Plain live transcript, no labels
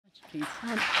please.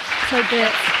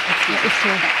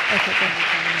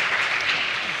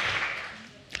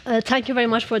 Thank you very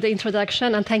much for the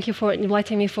introduction, and thank you for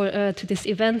inviting me to this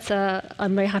event.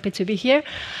 I'm very happy to be here.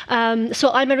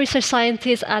 So I'm a research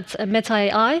scientist at Meta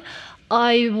AI.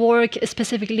 I work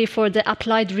specifically for the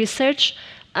applied research,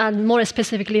 and more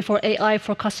specifically for AI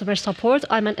for customer support.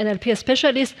 I'm an NLP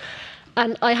specialist.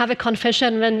 And I have a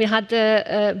confession. When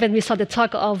we saw the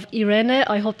talk of Irene,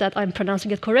 I hope that I'm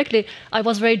pronouncing it correctly, I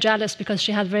was very jealous because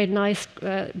she had very nice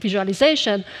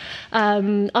visualization.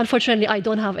 Unfortunately, I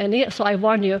don't have any, so I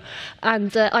warn you.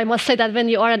 And I must say that when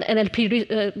you are an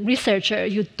NLP researcher,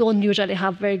 you don't usually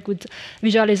have very good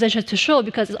visualization to show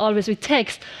because it's always with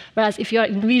text, whereas if you are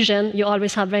in vision, you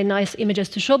always have very nice images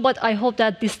to show. But I hope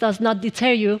that this does not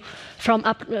deter you from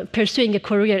pursuing a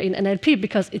career in NLP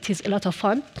because it is a lot of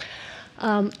fun.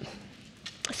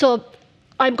 So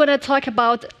I'm going to talk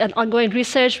about an ongoing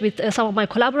research with some of my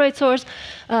collaborators.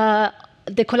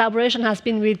 The collaboration has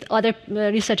been with other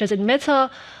researchers in Meta,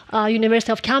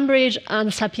 University of Cambridge,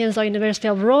 and Sapienza University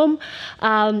of Rome.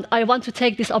 I want to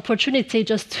take this opportunity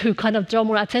just to kind of draw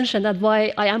more attention at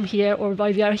why I am here or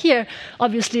why we are here.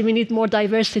 Obviously, we need more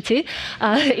diversity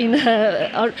thank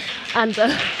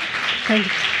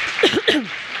you.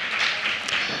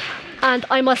 And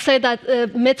I must say that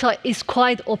Meta is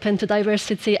quite open to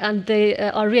diversity, and they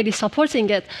are really supporting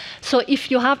it. So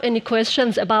if you have any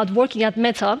questions about working at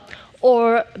Meta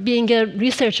or being a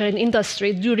researcher in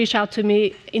industry, do reach out to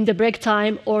me in the break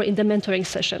time or in the mentoring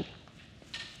session.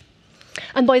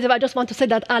 And by the way, I just want to say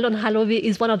that Alon Halovi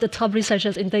is one of the top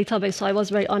researchers in database, so I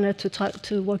was very honored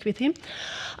to work with him.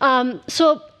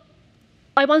 So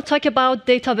I want to talk about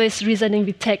database reasoning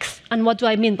with text, and what do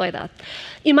I mean by that?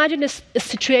 Imagine a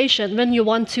situation when you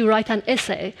want to write an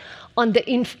essay on the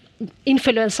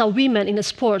influence of women in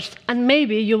sports, and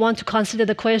maybe you want to consider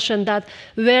the question that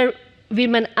were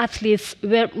women athletes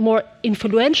were more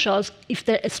influential if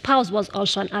their spouse was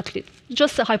also an athlete.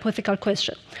 Just a hypothetical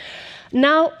question.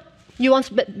 Now, you want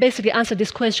to basically answer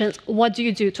these questions. What do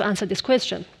you do to answer this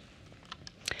question?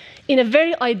 In a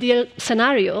very ideal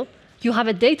scenario, you have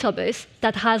a database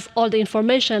that has all the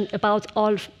information about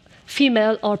all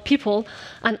female or people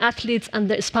and athletes and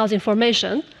their spouse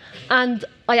information. And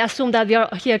I assume that we are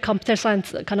here computer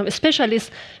science kind of specialists.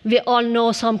 We all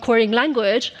know some querying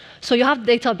language. So you have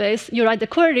the database, you write the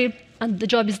query, and the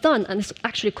job is done. And it's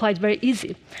actually quite very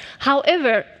easy.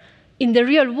 However, in the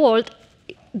real world,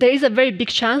 there is a very big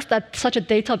chance that such a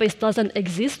database doesn't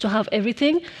exist to have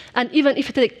everything. And even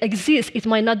if it exists, it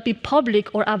might not be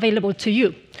public or available to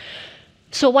you.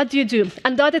 So what do you do?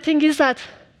 And the other thing is that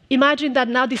imagine that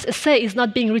now this essay is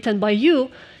not being written by you,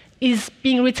 is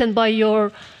being written by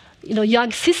your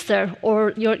young sister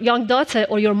or your young daughter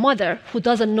or your mother who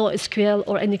doesn't know SQL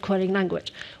or any querying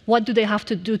language. What do they have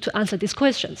to do to answer these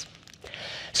questions?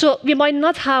 So we might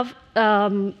not have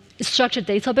structured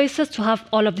databases to have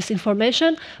all of this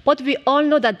information, but we all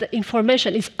know that the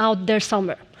information is out there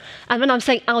somewhere. And when I'm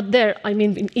saying out there, I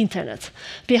mean in internet.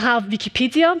 We have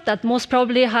Wikipedia that most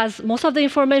probably has most of the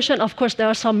information. Of course, there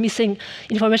are some missing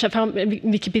information from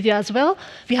Wikipedia as well.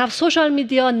 We have social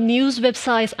media, news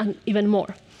websites, and even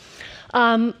more.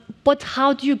 But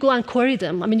how do you go and query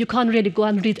them? I mean, you can't really go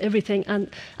and read everything, and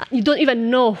you don't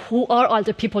even know who are all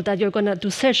the people that you're going to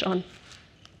do search on.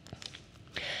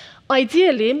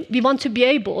 Ideally, we want to be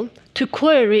able to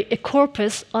query a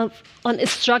corpus on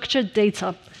structured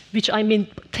data, which I mean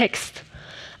text.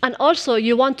 And also,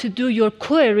 you want to do your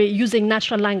query using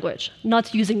natural language,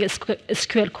 not using a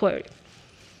SQL query.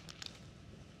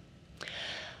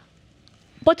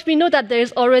 But we know that there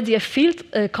is already a field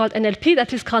called NLP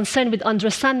that is concerned with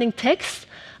understanding text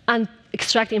and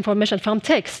extracting information from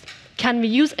text. Can we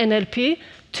use NLP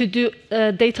to do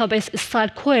database-style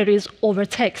queries over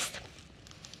text?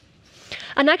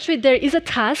 And actually, there is a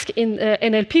task in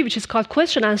NLP which is called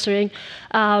question answering,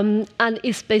 and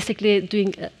it's basically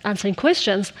answering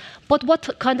questions. But what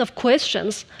kind of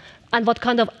questions and what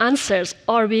kind of answers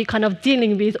are we kind of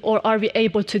dealing with, or are we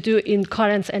able to do in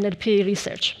current NLP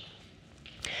research?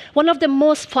 One of the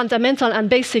most fundamental and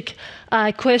basic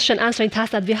question answering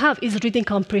tasks that we have is reading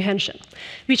comprehension,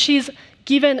 which is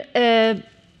given a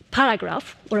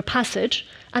paragraph or a passage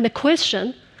and a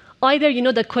question. Either you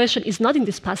know the question is not in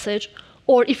this passage,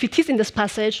 or if it is in this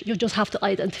passage, you just have to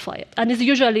identify it. And it's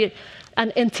usually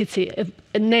an entity,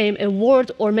 a name, a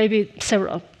word, or maybe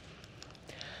several.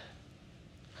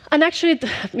 And actually,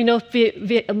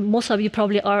 most of you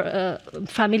probably are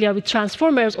familiar with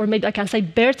transformers, or maybe I can say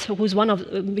BERT,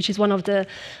 which is one of the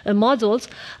models.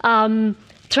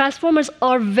 Transformers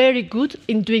are very good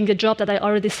in doing the job that I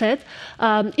already said.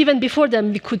 Even before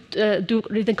them, we could do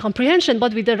reading comprehension,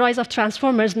 but with the rise of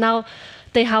transformers, now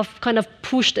they have kind of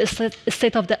pushed a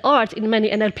state of the art in many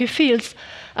NLP fields.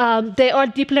 They are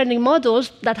deep learning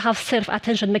models that have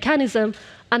self-attention mechanism,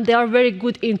 and they are very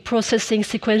good in processing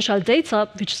sequential data,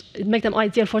 which make them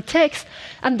ideal for text,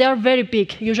 and they are very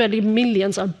big, usually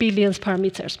millions or billions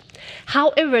parameters.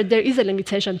 However, there is a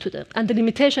limitation to them, and the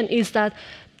limitation is that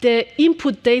the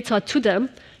input data to them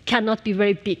cannot be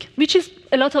very big, which is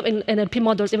a lot of NLP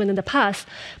models even in the past,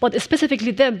 but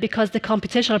specifically them because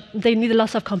they need a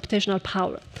lot of computational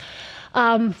power.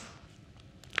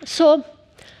 So,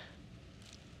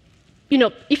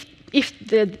 if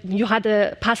you had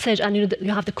a passage and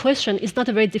you have the question, it's not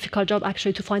a very difficult job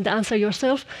actually to find the answer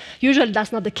yourself. Usually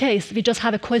that's not the case. We just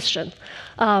have a question.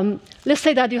 Let's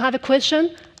say that you have a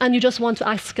question and you just want to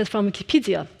ask it from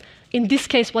Wikipedia. In this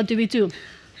case, what do?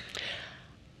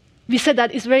 We said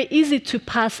that it's very easy to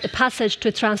pass a passage to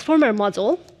a transformer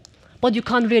model, but you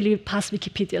can't really pass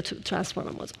Wikipedia to a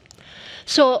transformer model.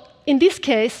 So in this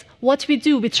case, what we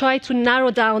do, we try to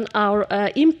narrow down our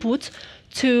input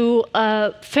to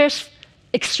first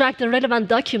extract the relevant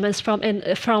documents from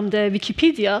the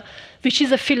Wikipedia, which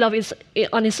is a field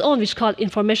on its own, which is called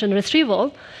information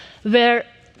retrieval,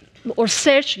 or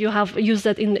search, you have used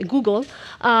that in Google.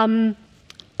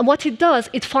 And what it does,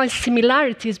 it finds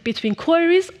similarities between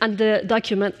queries and the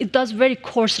document. It does very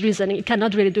coarse reasoning. It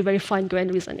cannot really do very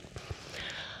fine-grained reasoning.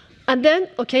 And then,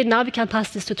 OK, now we can pass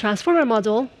this to transformer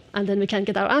model, and then we can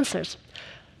get our answers.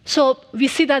 So we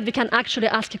see that we can actually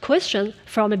ask a question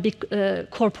from a big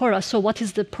corpora. So what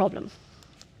is the problem?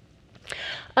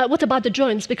 What about the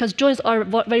joins? Because joins are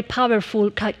very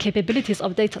powerful capabilities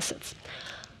of data sets.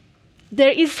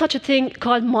 There is such a thing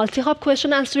called multi-hop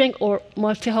question answering or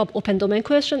multi-hop open domain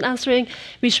question answering,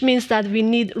 which means that we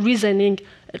need reasoning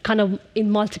kind of in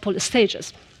multiple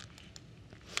stages.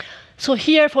 So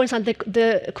here, for instance,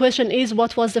 the question is,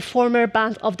 what was the former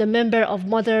band of the member of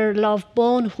Mother Love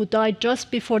Bone who died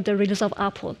just before the release of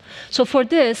Apple? So for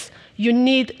this, you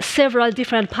need several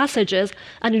different passages,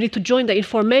 and you need to join the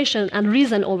information and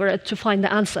reason over it to find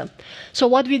the answer. So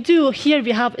what we do here,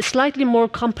 we have a slightly more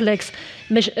complex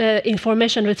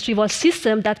information retrieval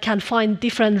system that can find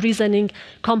different reasoning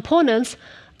components,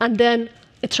 and then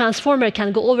a transformer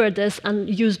can go over this and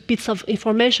use bits of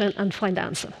information and find the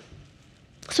answer.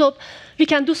 So we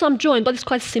can do some join, but it's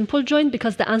quite simple join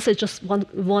because the answer is just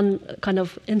one kind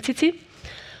of entity.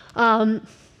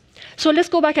 So let's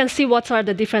go back and see what are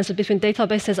the differences between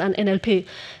databases and NLP.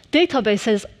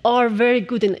 Databases are very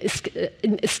good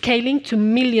in scaling to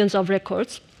millions of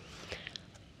records.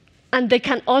 And they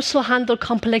can also handle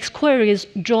complex queries,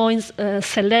 joins,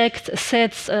 select,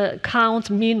 sets, count,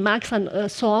 mean, max, and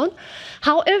so on.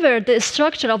 However, the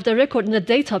structure of the record in the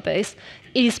database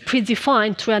is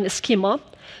predefined through a schema.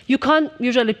 You can't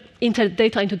usually enter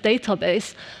data into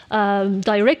database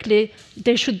directly.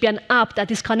 There should be an app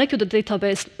that is connected to the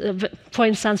database. For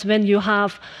instance, when you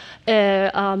have a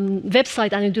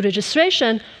website and you do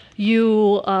registration,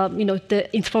 the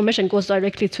information goes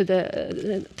directly to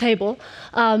the table.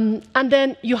 And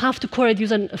then you have to query it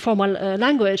using formal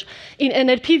language. In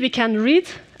NLP, we can read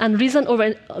and reason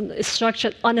over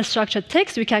unstructured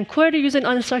text. We can query using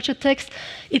unstructured text.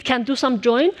 It can do some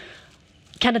join,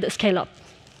 cannot scale up.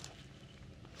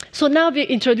 So now we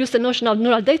introduce the notion of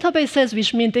neural databases,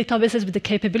 which mean databases with the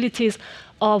capabilities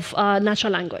of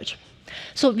natural language.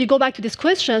 So we go back to this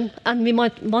question, and we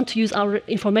might want to use our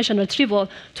information retrieval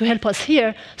to help us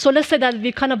here. So let's say that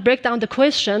we kind of break down the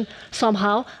question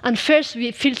somehow, and first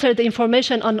we filter the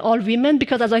information on all women,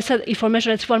 because as I said,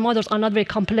 information retrieval models are not very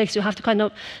complex. You have to kind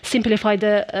of simplify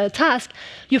the task.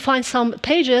 You find some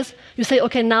pages. You say,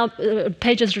 OK, now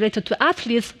pages related to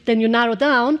athletes. Then you narrow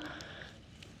down.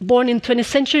 Born in 20th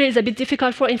century is a bit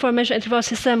difficult for information retrieval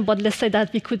system, but let's say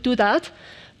that we could do that.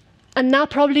 And now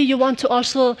probably you want to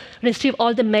also retrieve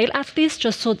all the male athletes,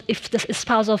 just so if the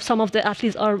spouse of some of the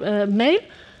athletes are male.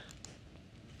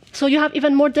 So you have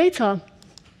even more data.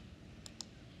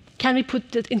 Can we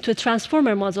put it into a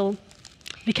transformer model?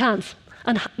 We can't,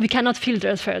 and we cannot filter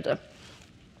it further.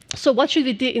 So what should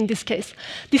we do in this case?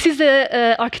 This is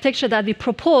the architecture that we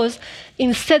propose.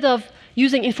 Instead of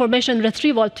using information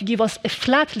retrieval to give us a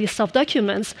flat list of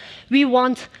documents, we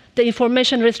want the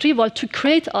information retrieval to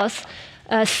create us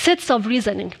sets of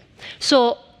reasoning.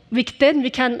 So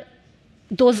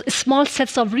those small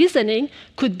sets of reasoning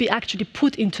could be actually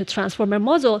put into a transformer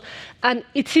model, and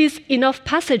it is enough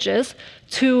passages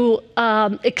to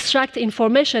extract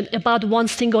information about one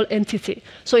single entity.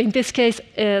 So in this case,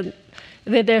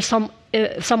 whether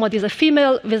somebody is a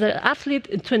female with an athlete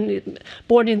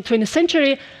born in 20th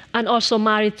century and also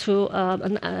married to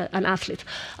an athlete.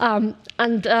 I'm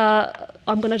going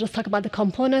to just talk about the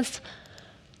components.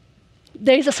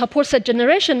 There is a support set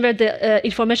generation where the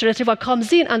information retrieval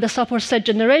comes in, and the support set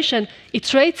generation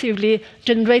iteratively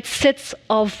generates sets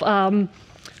of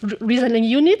reasoning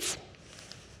units.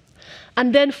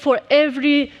 And then for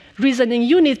every reasoning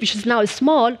unit, which is now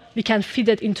small, we can feed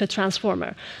it into a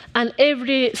transformer. And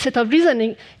every set of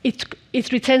reasoning,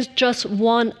 it returns just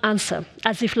one answer,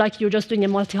 as if like you're just doing a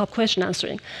multi-hop question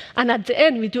answering. And at the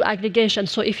end, we do aggregation.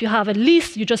 So if you have a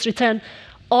list, you just return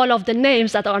all of the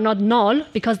names that are not null,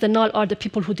 because the null are the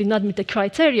people who did not meet the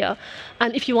criteria.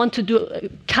 And if you want to do a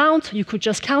count, you could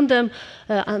just count them,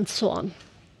 and so on.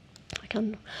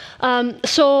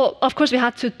 So, of course, we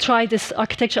had to try this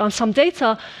architecture on some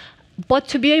data. But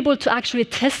to be able to actually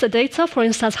test the data, for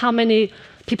instance, how many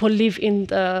people live in,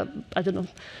 I don't know,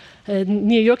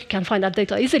 New York, you can find that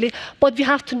data easily. But we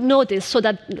have to know this so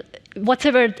that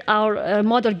whatever our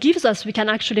model gives us, we can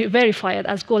actually verify it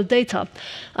as gold data.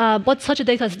 But such a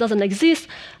data doesn't exist.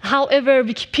 However,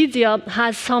 Wikipedia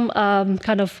has some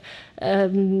kind of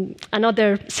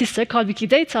another sister called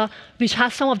Wikidata, which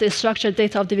has some of the structured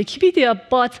data of the Wikipedia,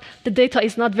 but the data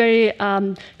is not very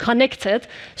connected.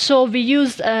 So we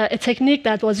used a technique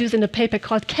that was used in a paper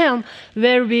called Kelm,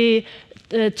 where we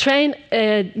train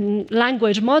a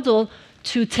language model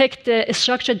to take the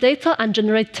structured data and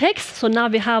generate text. So now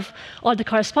we have all the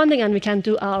corresponding, and we can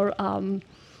do our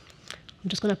I'm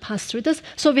just going to pass through this.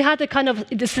 So we had a kind of,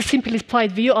 this is a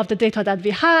simplified view of the data that we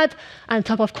had, and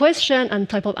type of question and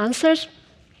type of answers.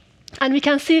 And we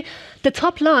can see the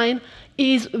top line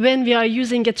is when we are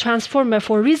using a transformer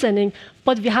for reasoning,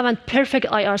 but we have a perfect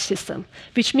IR system,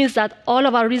 which means that all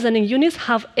of our reasoning units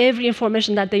have every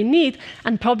information that they need,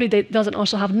 and probably they doesn't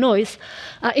also have noise.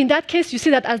 In that case, you see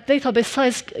that as database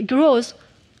size grows,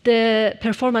 the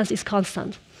performance is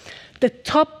constant. The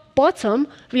top bottom,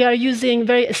 we are using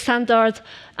very standard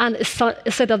and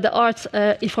state-of-the-art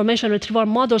information retrieval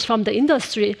models from the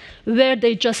industry, where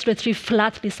they just retrieve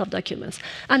flat lists of documents.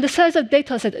 And the size of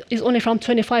data set is only from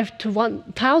 25 to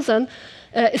 1,000,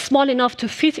 small enough to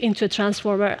fit into a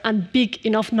transformer and big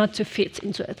enough not to fit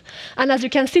into it. And as you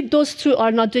can see, those two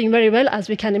are not doing very well, as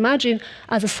we can imagine,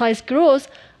 as the size grows.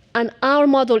 And our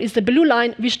model is the blue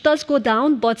line, which does go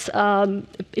down, but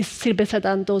is still better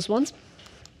than those ones.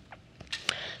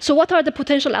 So what are the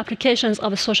potential applications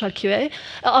of a social QA,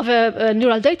 of a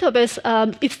neural database?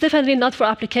 It's definitely not for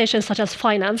applications such as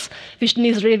finance, which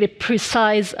needs really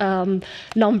precise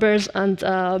numbers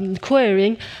and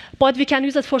querying. But we can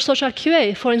use it for social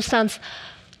QA. For instance,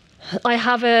 I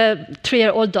have a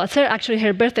 3-year-old daughter. Actually,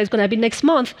 her birthday is going to be next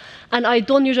month. And I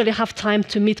don't usually have time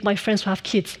to meet my friends who have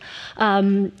kids.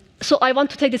 So I want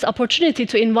to take this opportunity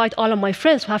to invite all of my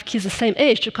friends who have kids the same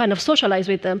age to kind of socialize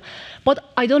with them.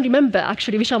 But I don't remember,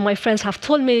 actually, which of my friends have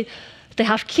told me they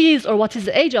have kids or what is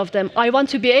the age of them. I want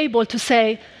to be able to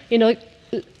say, you know,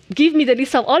 give me the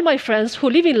list of all my friends who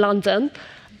live in London,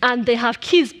 and they have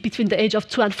kids between the age of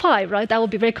 2 and 5, right? That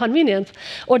would be very convenient.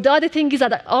 Or the other thing is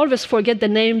that I always forget the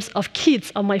names of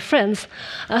kids of my friends.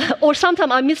 Or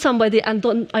sometimes I meet somebody and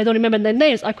I don't remember their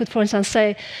names. I could, for instance,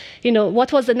 say, you know,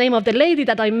 what was the name of the lady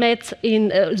that I met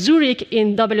in Zurich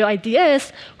in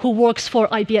WiDS who works for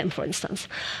IBM, for instance.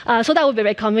 So that would be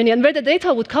very convenient. Where the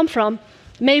data would come from,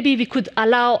 maybe we could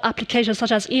allow applications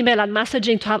such as email and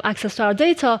messaging to have access to our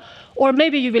data, or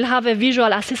maybe you will have a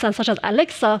visual assistant such as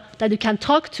Alexa that you can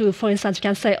talk to. For instance, you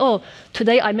can say, oh,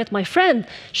 today I met my friend.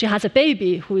 She has a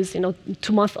baby who is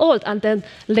 2 months old, and then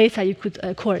later you could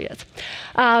query it.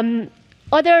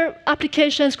 Other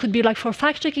applications could be like for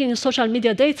fact-checking in social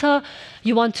media data.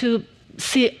 You want to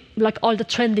see like all the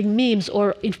trending memes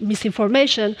or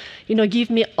misinformation, give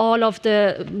me all of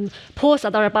the posts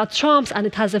that are about Trump and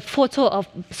it has a photo of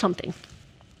something.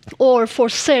 Or for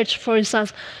search, for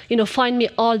instance, find me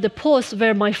all the posts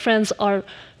where my friends are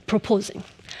proposing.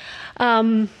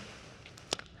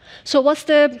 So what's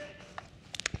the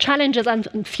challenges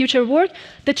and future work?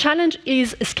 The challenge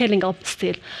is scaling up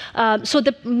still. So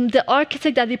the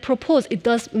architect that we propose, it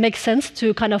does make sense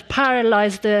to kind of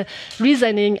parallelize the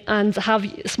reasoning and have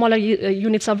smaller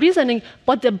units of reasoning,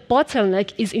 but the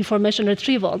bottleneck is information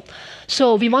retrieval.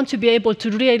 So we want to be able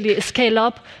to really scale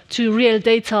up to real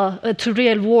data, to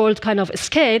real world kind of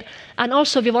scale, and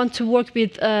also we want to work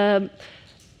with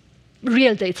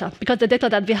real data, because the data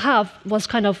that we have was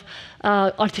kind of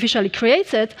artificially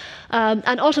created.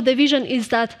 And also the vision is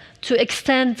that to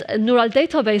extend neural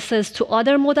databases to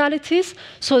other modalities,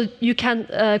 so you can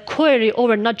query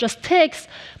over not just text,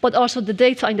 but also the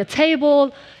data in the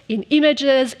table, in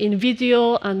images, in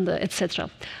video, and etc.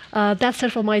 That's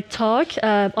it for my talk.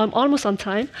 I'm almost on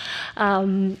time.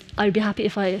 I'll be happy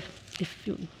if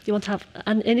you want to have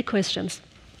any questions.